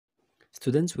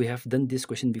Students, we have done this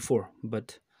question before,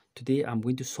 but today I'm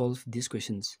going to solve these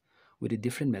questions with a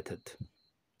different method.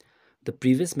 The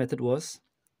previous method was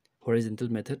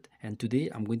horizontal method, and today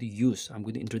I'm going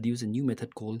to introduce a new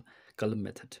method called column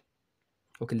method.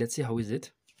 Okay, let's see how is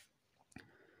it.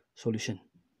 Solution.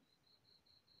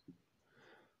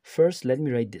 First, let me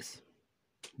write this.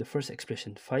 The first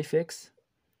expression, 5x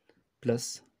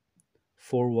plus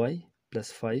 4y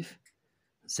plus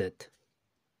 5z.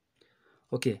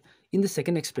 Okay, in the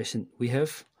second expression, we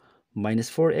have minus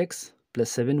 4x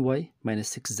plus 7y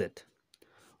minus 6z.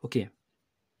 Okay,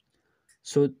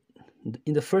 so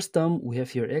in the first term, we have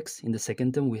here x. In the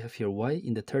second term, we have here y.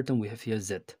 In the third term, we have here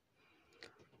z.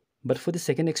 But for the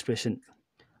second expression,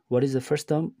 what is the first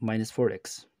term? Minus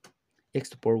 4x, x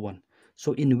to the power 1.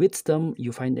 So in which term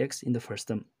you find x? In the first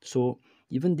term. So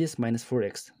even this minus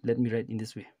 4x, let me write in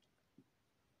this way.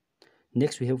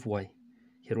 Next we have y.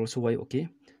 Here also y, okay?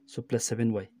 So plus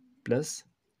 7y, plus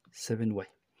 7y.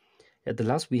 At the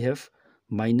last we have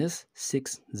minus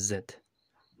 6z,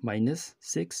 minus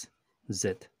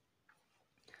 6z.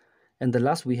 And the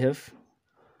last we have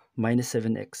minus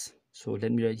 7x. So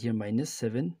let me write here minus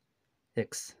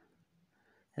 7x.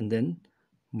 And then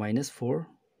minus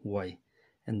 4y.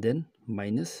 And then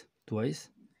minus twice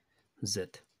z.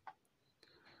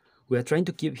 We are trying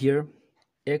to keep here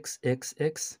x, x,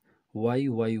 x, y,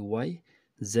 y, y,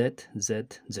 z, z,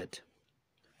 z.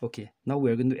 Okay, now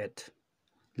we are going to add.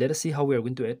 Let us see how we are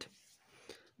going to add.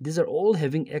 These are all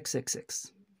having x, x,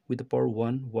 x with the power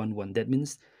 1, 1, 1. That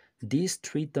means these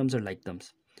three terms are like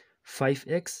terms.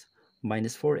 5x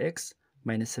minus 4x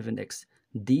minus 7x.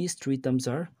 These three terms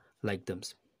are like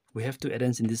terms. We have to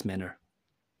arrange in this manner.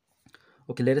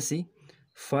 Okay, let us see.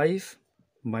 5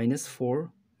 minus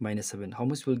 4 minus 7. How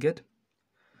much we'll get?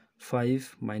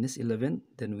 5 minus 11.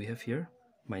 Then we have here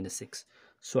minus 6.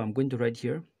 So I'm going to write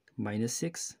here minus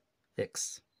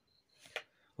 6x.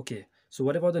 Okay, so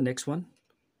what about the next one?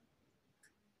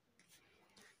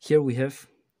 Here we have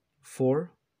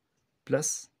 4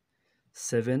 plus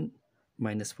 7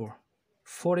 minus 4.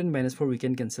 4 and minus 4 we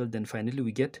can cancel. Then finally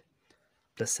we get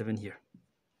plus 7 here.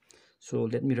 So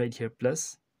let me write here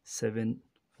plus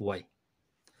 7y.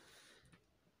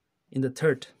 In the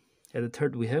third, at the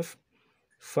third we have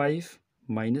 5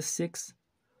 minus 6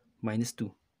 minus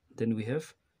 2. Then we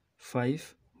have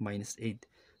 5 minus 8.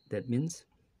 That means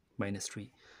minus 3.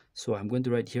 So I'm going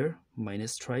to write here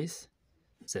minus thrice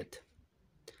z.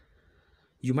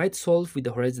 You might solve with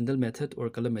the horizontal method or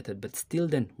column method, but still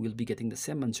then we'll be getting the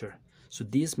same answer. So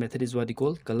this method is what we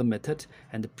call column method,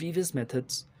 and the previous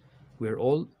methods were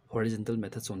all horizontal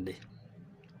methods only.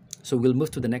 So we'll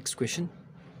move to the next question.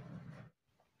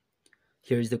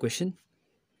 Here is the question.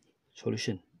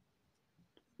 Solution.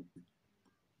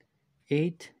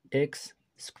 8x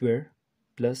square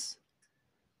plus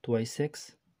twice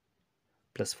x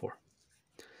plus 4.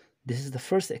 This is the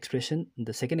first expression.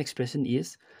 The second expression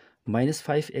is minus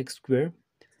 5x square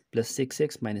plus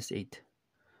 6x minus 8.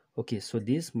 Okay, so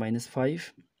this minus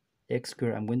 5x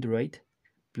square I'm going to write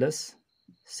plus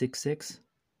 6x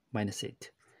minus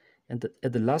 8. And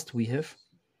at the last we have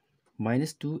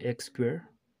minus 2x square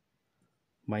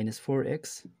minus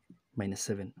 4x minus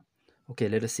 7. Okay,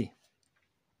 let us see.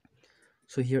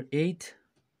 So here 8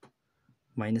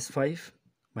 minus 5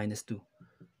 minus 2.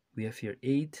 We have here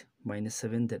 8 minus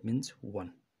 7, that means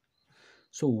 1.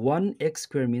 So 1x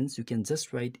square means you can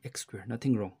just write x square,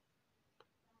 nothing wrong.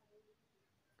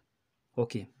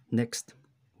 Okay, next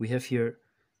we have here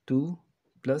 2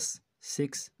 plus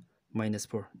 6 minus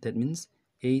 4. That means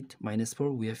 8 minus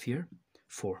 4, we have here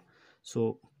 4.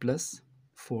 So plus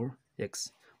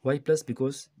 4x. Why plus?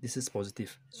 Because this is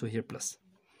positive. So here plus.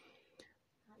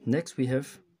 Next we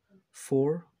have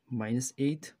 4 minus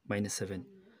 8 minus 7.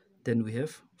 Then we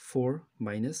have 4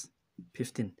 minus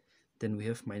 15. Then we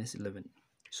have minus 11.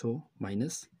 So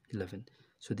minus 11.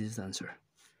 So this is the answer.